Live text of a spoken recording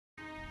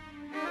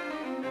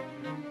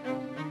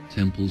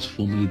Temples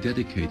formerly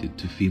dedicated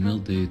to female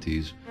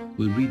deities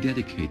were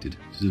rededicated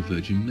to the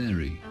Virgin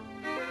Mary.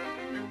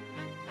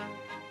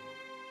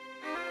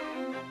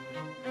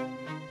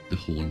 The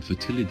horned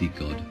fertility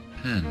god,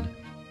 Pan,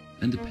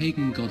 and the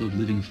pagan god of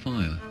living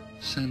fire,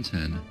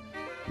 Santan,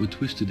 were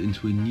twisted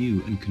into a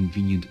new and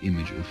convenient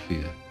image of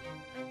fear,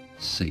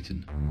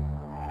 Satan.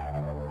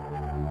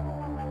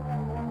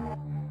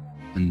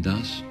 And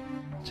thus,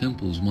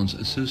 temples once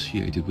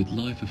associated with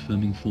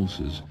life-affirming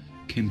forces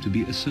came to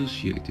be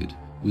associated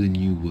with a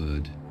new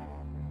word,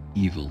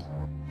 evil.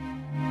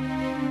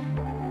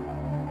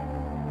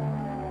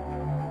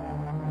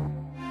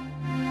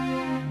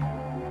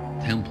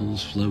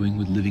 Temples flowing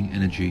with living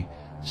energy,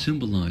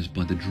 symbolized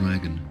by the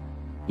dragon,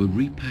 were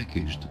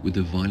repackaged with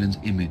the violent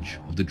image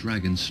of the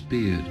dragon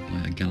speared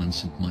by a gallant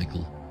St.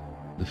 Michael,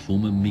 the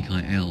former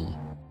Michael,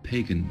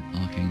 pagan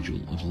archangel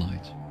of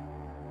light.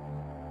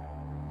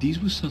 These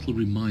were subtle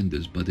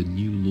reminders by the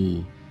new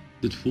law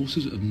that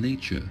forces of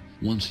nature,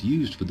 once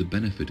used for the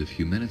benefit of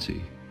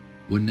humanity,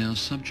 were now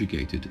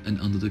subjugated and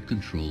under the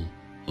control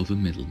of a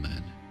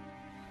middleman.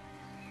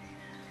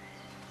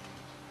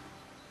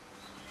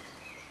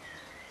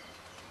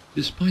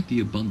 Despite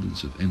the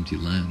abundance of empty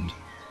land,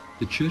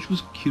 the church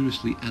was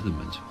curiously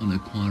adamant on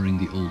acquiring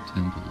the old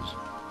temples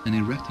and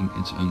erecting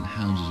its own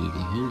houses of the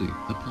holy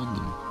upon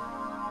them.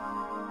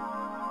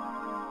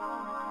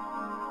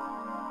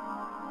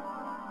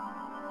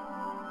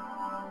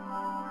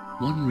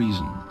 One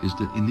reason is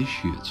that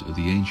initiates of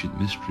the ancient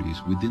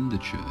mysteries within the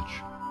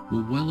church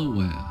were well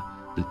aware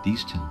that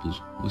these temples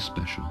were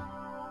special.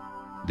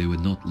 They were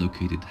not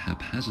located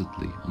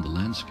haphazardly on the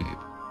landscape,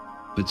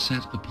 but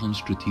sat upon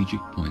strategic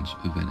points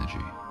of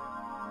energy.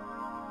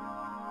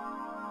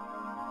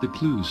 The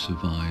clues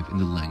survive in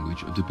the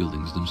language of the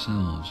buildings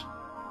themselves.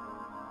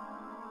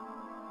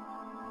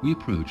 We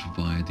approach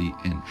via the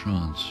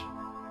entrance.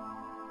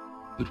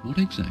 But what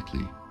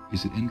exactly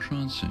is it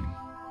entrancing?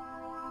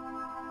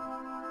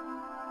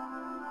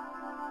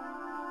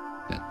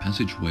 That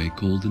passageway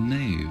called the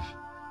nave,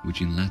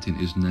 which in Latin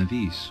is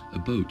navis, a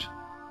boat,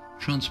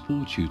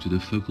 transports you to the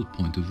focal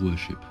point of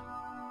worship,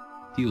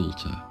 the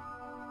altar.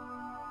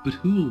 But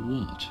who or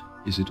what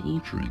is it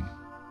altering?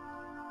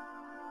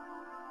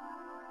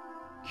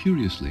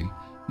 Curiously,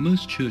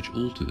 most church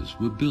altars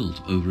were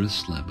built over a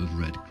slab of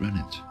red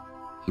granite,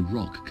 a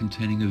rock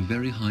containing a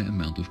very high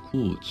amount of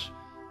quartz,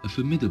 a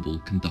formidable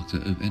conductor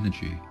of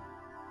energy.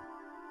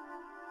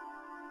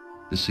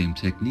 The same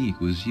technique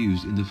was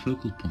used in the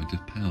focal point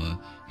of power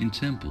in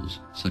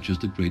temples such as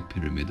the Great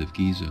Pyramid of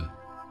Giza.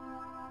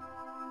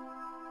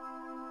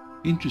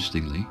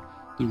 Interestingly,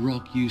 the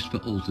rock used for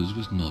altars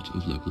was not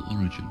of local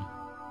origin.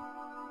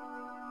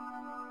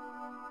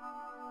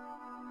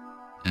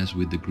 As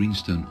with the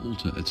greenstone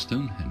altar at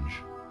Stonehenge,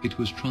 it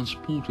was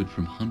transported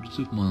from hundreds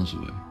of miles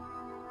away.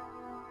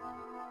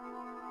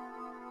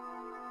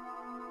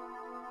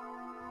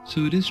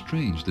 So it is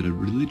strange that a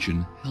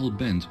religion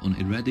hell-bent on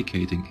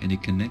eradicating any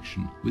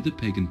connection with the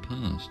pagan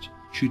past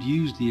should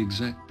use the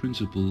exact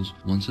principles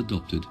once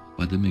adopted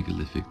by the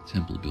megalithic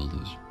temple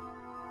builders.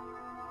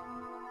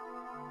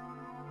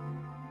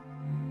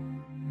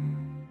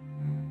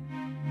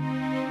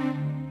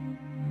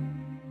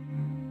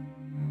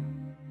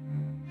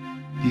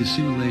 The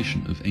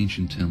assimilation of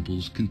ancient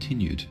temples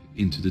continued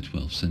into the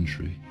 12th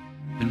century,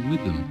 and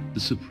with them the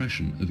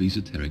suppression of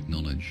esoteric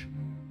knowledge.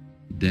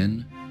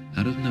 Then,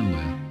 out of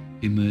nowhere,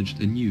 emerged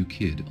a new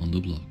kid on the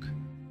block.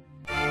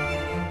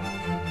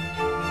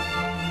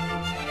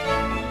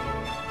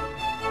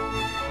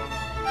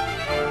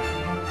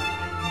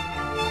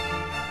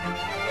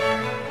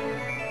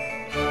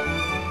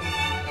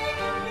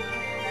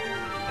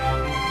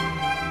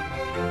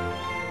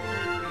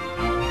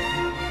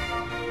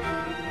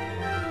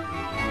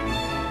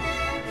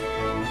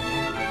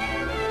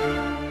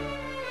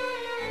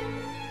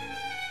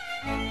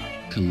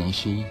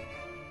 Colossal,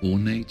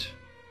 ornate,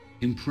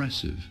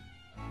 impressive,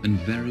 and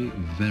very,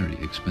 very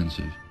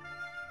expensive,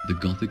 the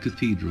Gothic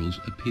cathedrals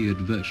appeared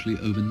virtually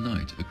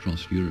overnight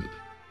across Europe,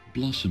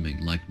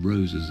 blossoming like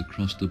roses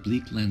across the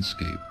bleak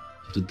landscape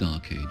of the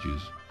Dark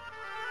Ages.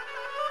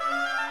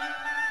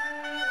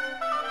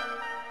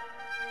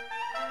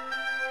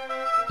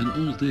 And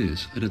all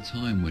this at a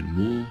time when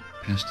war,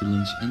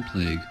 pestilence, and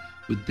plague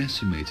were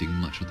decimating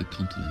much of the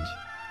continent.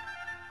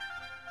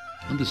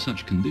 Under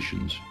such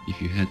conditions,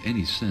 if you had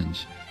any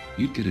sense,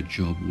 you'd get a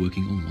job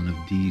working on one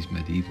of these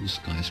medieval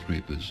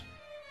skyscrapers,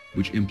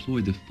 which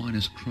employed the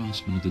finest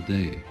craftsmen of the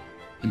day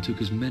and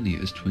took as many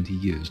as 20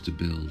 years to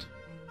build.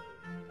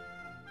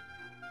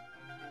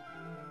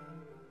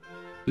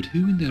 But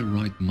who in their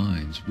right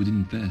minds would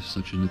invest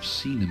such an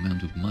obscene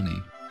amount of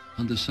money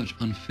under such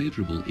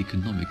unfavorable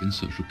economic and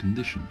social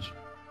conditions?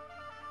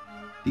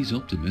 These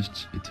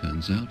optimists, it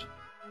turns out,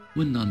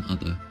 were none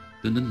other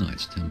than the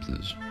Knights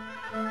Templars.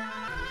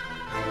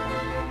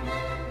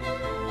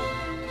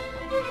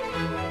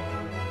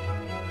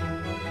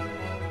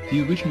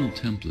 The original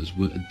Templars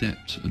were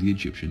adepts of the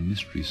Egyptian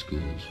mystery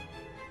schools.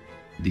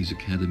 These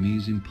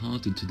academies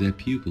imparted to their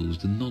pupils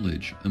the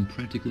knowledge and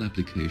practical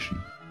application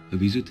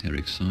of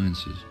esoteric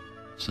sciences,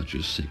 such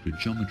as sacred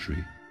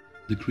geometry,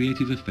 the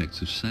creative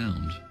effects of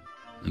sound,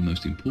 and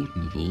most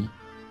important of all,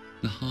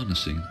 the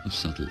harnessing of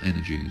subtle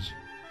energies.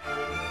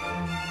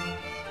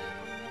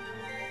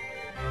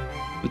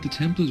 But the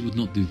Templars would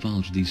not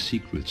divulge these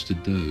secrets to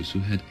those who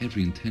had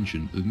every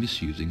intention of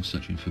misusing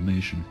such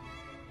information,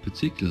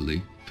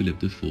 particularly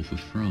Philip IV of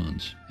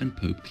France and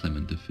Pope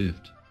Clement V,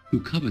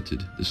 who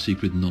coveted the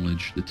secret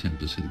knowledge the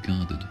Templars had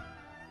guarded.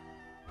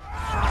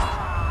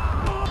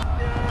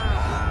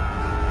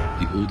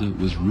 The order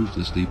was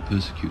ruthlessly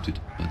persecuted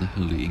by the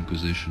Holy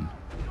Inquisition,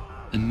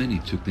 and many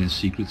took their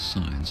secret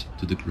signs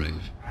to the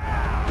grave.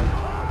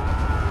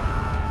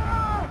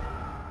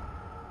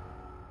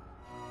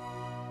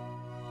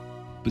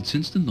 But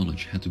since the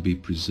knowledge had to be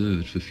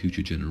preserved for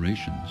future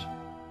generations,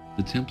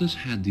 the Templars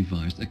had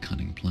devised a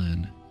cunning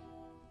plan.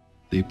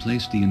 They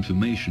placed the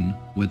information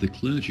where the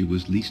clergy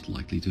was least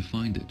likely to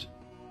find it,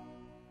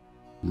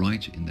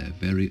 right in their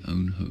very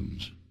own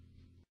homes.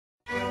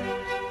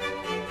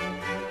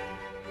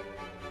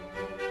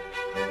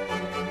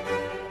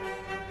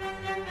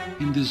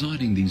 In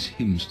designing these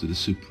hymns to the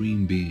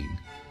Supreme Being,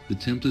 the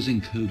Templars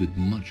encoded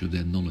much of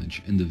their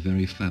knowledge in the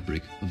very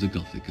fabric of the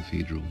Gothic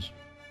cathedrals.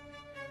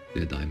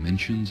 Their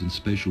dimensions and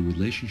spatial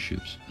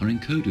relationships are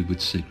encoded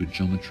with sacred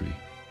geometry,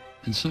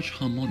 and such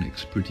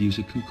harmonics produce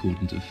a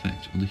concordant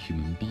effect on the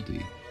human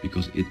body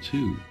because it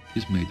too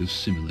is made of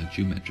similar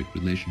geometric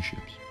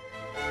relationships.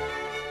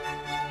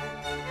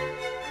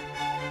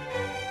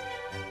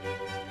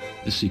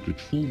 A secret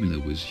formula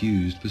was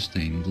used for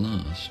stained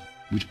glass,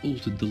 which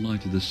altered the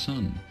light of the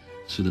sun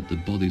so that the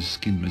body's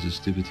skin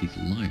resistivity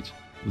to light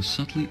was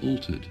subtly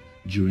altered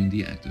during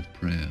the act of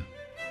prayer.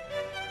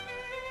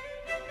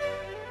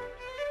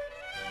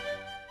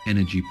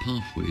 Energy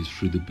pathways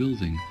through the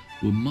building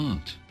were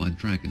marked by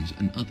dragons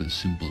and other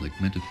symbolic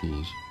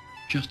metaphors,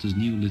 just as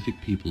Neolithic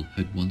people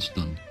had once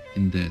done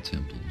in their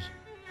temples.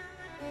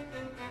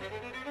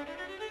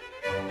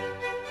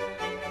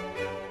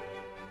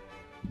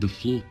 The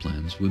floor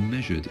plans were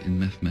measured in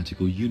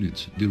mathematical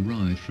units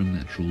derived from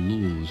natural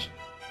laws,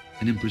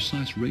 and in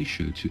precise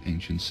ratio to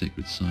ancient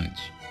sacred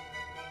sites.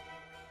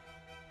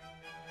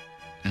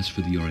 As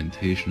for the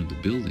orientation of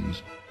the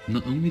buildings,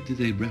 not only did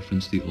they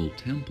reference the old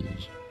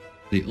temples,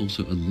 they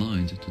also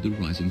aligned to the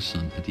rising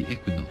sun at the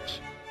equinox,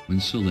 when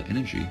solar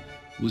energy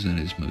was at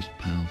its most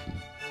powerful.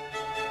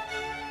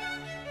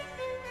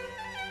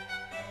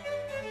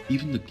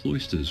 Even the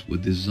cloisters were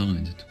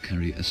designed to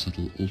carry a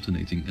subtle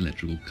alternating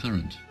electrical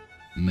current,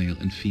 male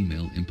and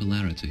female in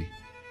polarity.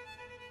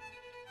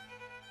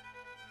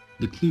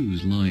 The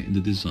clues lie in the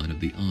design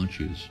of the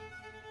arches.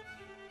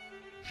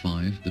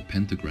 5, the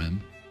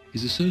pentagram,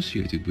 is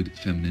associated with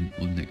feminine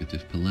or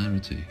negative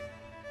polarity,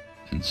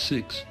 and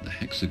 6, the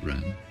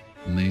hexagram,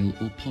 male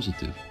or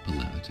positive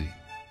polarity.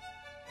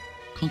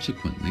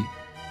 Consequently,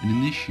 an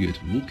initiate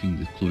walking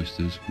the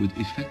cloisters would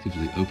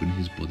effectively open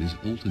his body's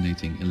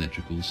alternating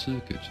electrical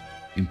circuit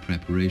in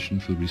preparation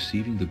for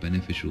receiving the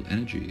beneficial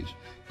energies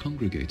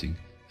congregating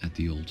at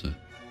the altar,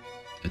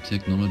 a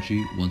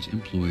technology once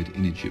employed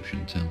in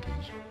Egyptian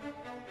temples.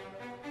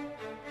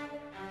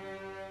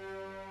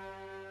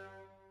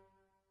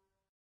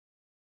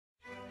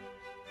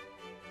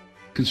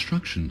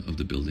 Construction of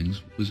the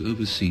buildings was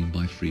overseen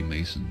by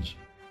Freemasons,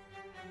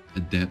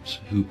 adepts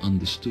who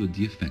understood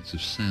the effects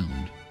of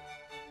sound.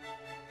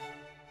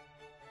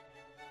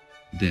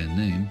 Their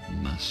name,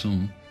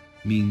 Maçon,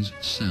 means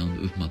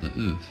sound of Mother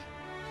Earth.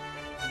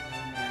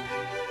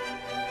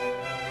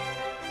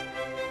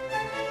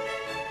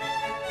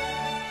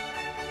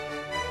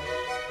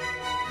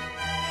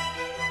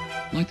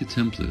 Like the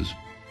Templars,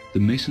 the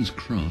Masons'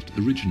 craft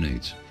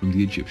originates from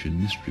the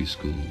Egyptian mystery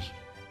schools.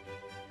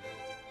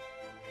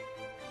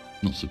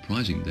 Not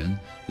surprising then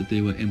that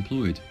they were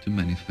employed to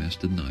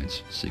manifest the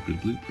Knights'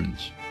 sacred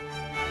blueprints.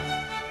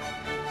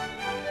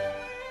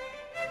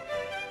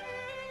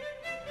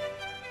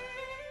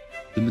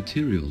 The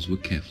materials were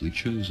carefully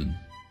chosen.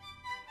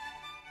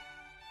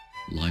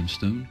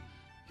 Limestone,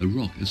 a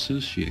rock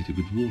associated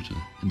with water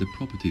and the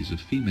properties of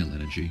female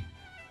energy,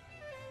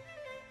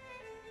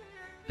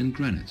 and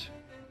granite,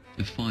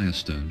 a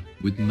firestone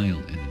with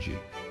male energy.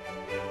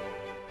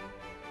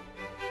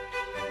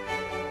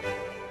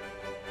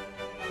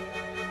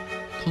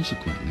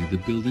 Consequently,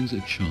 the buildings are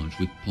charged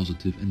with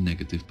positive and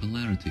negative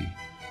polarity,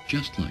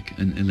 just like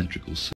an electrical circuit.